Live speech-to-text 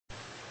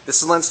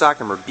This is Lenz stock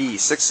number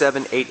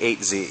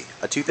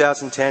B6788Z, a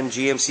 2010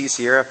 GMC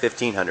SIERRA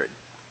 1500.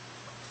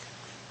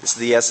 This is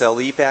the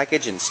SLE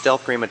package in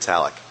stealth gray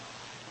metallic.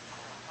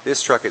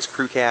 This truck is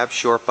crew cab,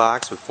 short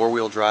box with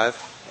four-wheel drive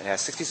and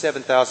has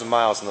 67,000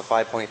 miles on the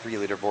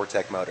 5.3-liter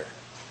Vortec motor.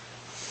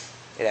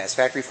 It has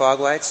factory fog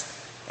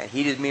lights and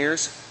heated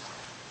mirrors.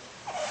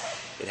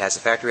 It has the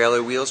factory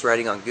alloy wheels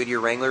riding on Goodyear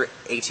Wrangler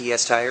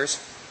ATS tires.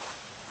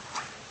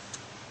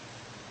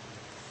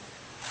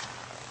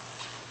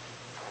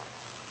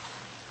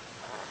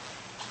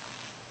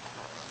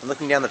 And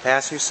looking down the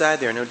passenger side,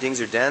 there are no dings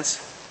or dents.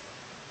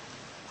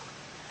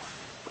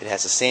 It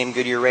has the same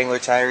Goodyear Wrangler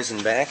tires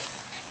in back.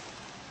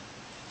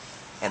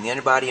 And the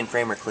underbody and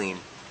frame are clean.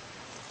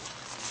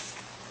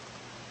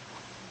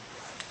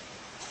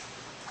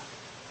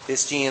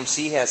 This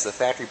GMC has the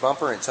factory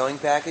bumper and towing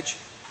package.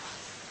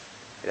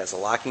 It has a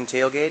locking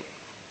tailgate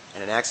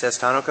and an access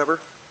tonneau cover.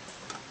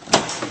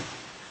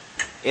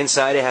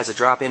 Inside it has a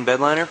drop-in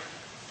bed liner.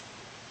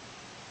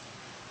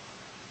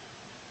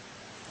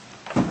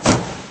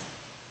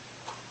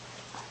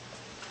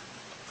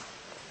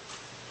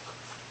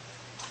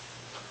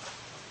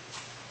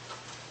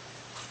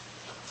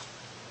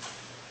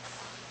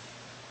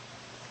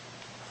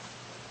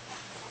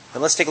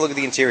 And let's take a look at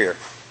the interior.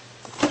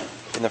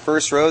 In the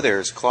first row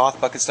there's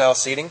cloth bucket style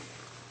seating.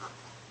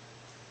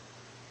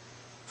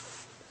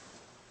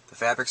 The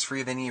fabric's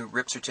free of any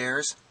rips or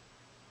tears.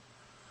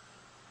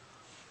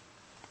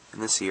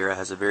 And this Sierra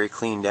has a very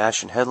clean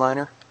dash and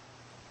headliner.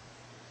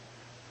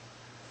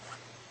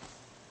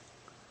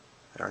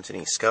 There aren't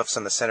any scuffs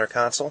on the center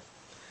console.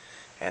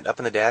 And up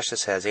in the dash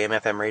this has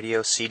AM/FM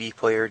radio, CD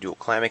player, dual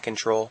climate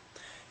control.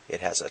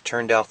 It has a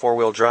turn down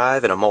four-wheel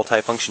drive and a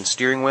multi-function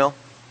steering wheel.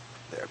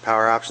 There are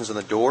power options on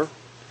the door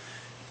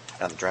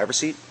and on the driver's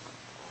seat.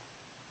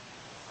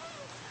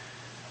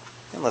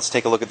 And let's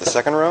take a look at the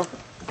second row.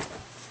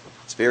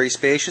 It's very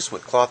spacious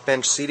with cloth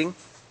bench seating.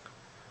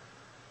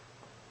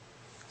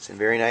 It's in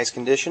very nice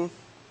condition.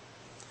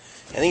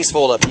 And these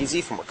fold up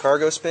easy for more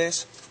cargo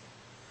space.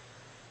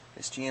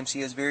 This GMC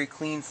has very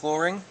clean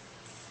flooring.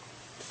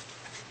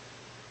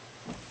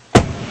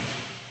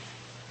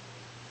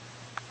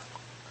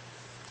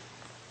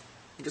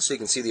 Just so you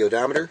can see the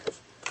odometer.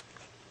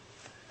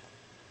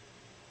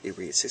 It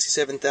reads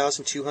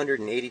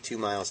 67,282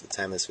 miles at the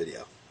time of this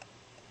video.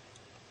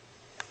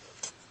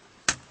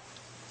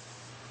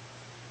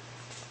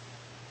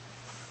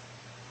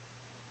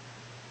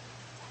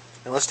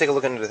 Now let's take a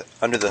look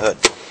under the hood.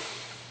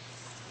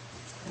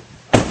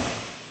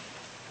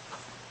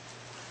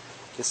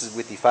 This is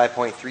with the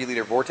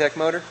 5.3-liter Vortec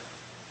motor.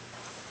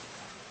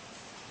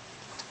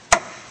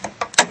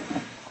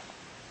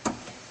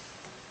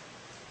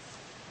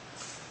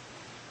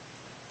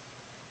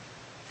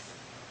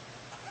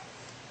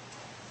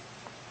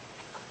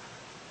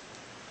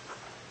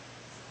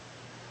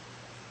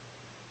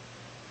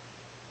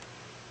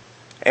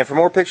 And for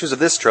more pictures of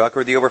this truck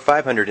or the over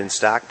 500 in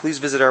stock, please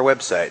visit our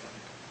website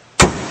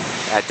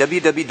at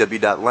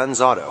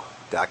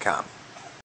www.lenzauto.com.